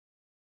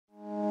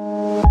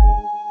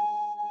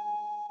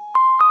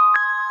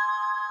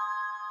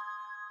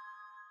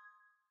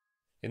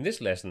In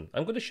this lesson,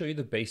 I'm going to show you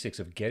the basics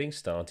of getting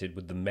started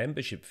with the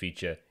membership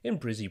feature in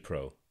Brizy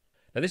PRO.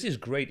 Now this is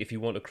great if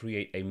you want to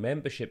create a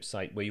membership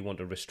site where you want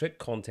to restrict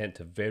content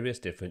to various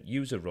different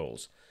user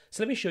roles.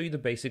 So let me show you the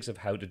basics of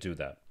how to do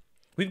that.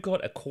 We've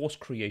got a course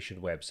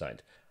creation website,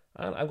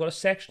 and I've got a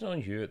section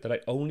on here that I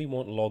only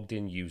want logged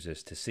in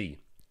users to see.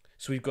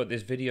 So we've got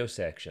this video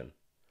section.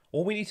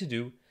 All we need to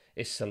do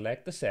is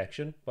select the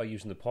section by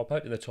using the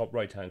pop-out in the top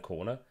right hand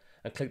corner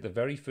and click the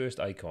very first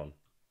icon.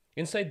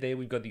 Inside there,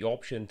 we've got the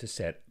option to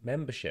set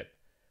membership.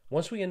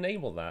 Once we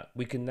enable that,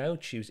 we can now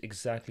choose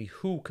exactly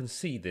who can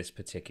see this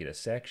particular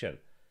section.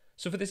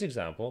 So for this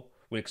example,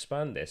 we'll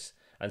expand this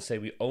and say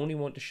we only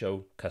want to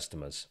show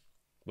customers.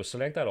 We'll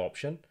select that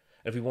option,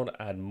 and if we want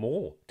to add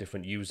more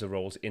different user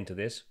roles into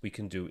this, we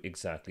can do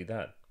exactly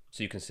that.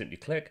 So you can simply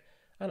click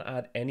and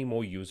add any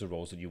more user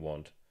roles that you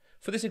want.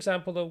 For this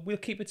example though, we'll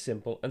keep it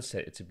simple and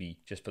set it to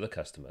be just for the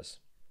customers.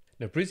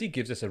 Now Brizy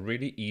gives us a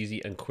really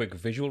easy and quick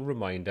visual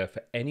reminder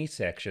for any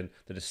section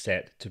that is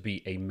set to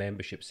be a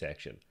membership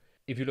section.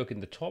 If you look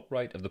in the top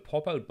right of the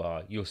pop-out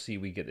bar, you'll see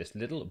we get this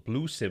little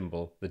blue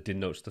symbol that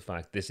denotes the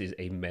fact this is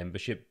a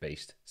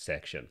membership-based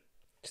section.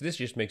 So this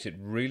just makes it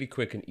really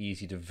quick and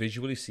easy to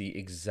visually see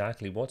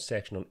exactly what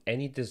section on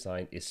any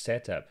design is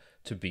set up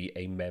to be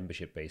a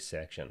membership-based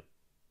section.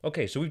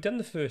 Okay, so we've done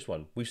the first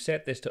one. We've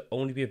set this to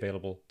only be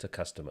available to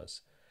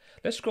customers.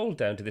 Let's scroll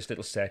down to this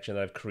little section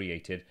that I've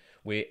created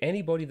where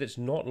anybody that's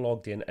not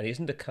logged in and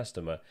isn't a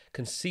customer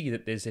can see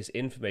that there's this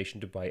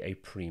information to buy a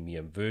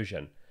premium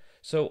version.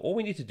 So all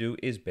we need to do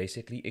is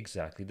basically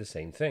exactly the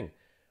same thing.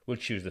 We'll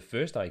choose the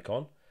first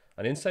icon,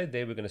 and inside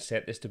there we're going to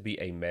set this to be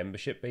a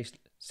membership based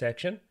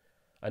section,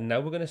 and now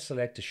we're going to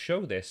select to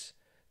show this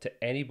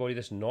to anybody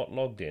that's not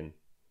logged in,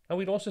 and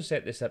we'd also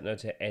set this up now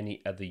to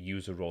any other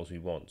user roles we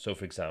want. So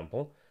for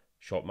example,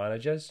 shop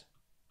managers,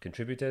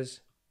 contributors,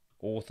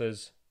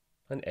 authors,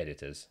 and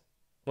editors.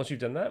 Once you've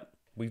done that,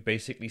 we've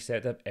basically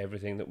set up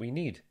everything that we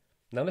need.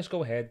 Now let's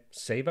go ahead,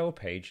 save our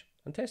page,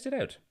 and test it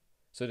out.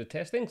 So to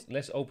test things,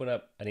 let's open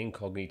up an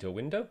incognito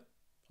window,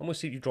 and we'll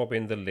see if you drop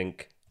in the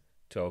link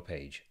to our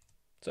page.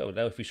 So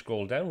now if we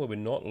scroll down where we're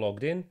not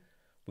logged in,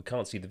 we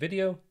can't see the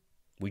video,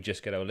 we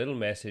just get our little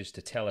message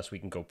to tell us we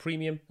can go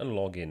premium and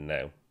log in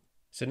now.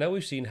 So now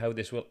we've seen how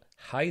this will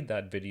hide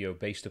that video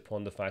based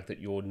upon the fact that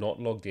you're not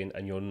logged in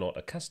and you're not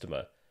a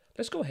customer.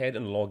 Let's go ahead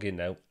and log in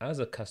now as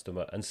a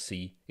customer and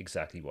see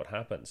exactly what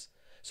happens.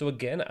 So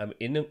again, I'm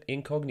in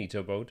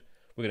incognito mode.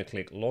 We're going to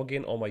click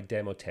login on my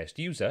demo test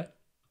user.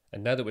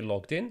 And now that we're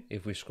logged in,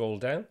 if we scroll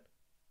down,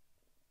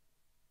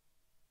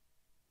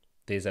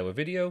 there's our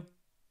video.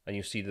 And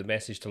you see the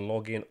message to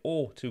log in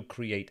or to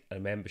create a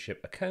membership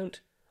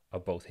account are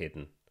both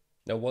hidden.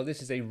 Now, while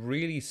this is a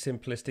really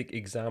simplistic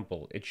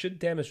example, it should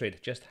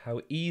demonstrate just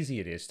how easy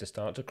it is to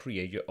start to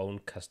create your own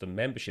custom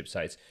membership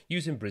sites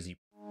using Brizy.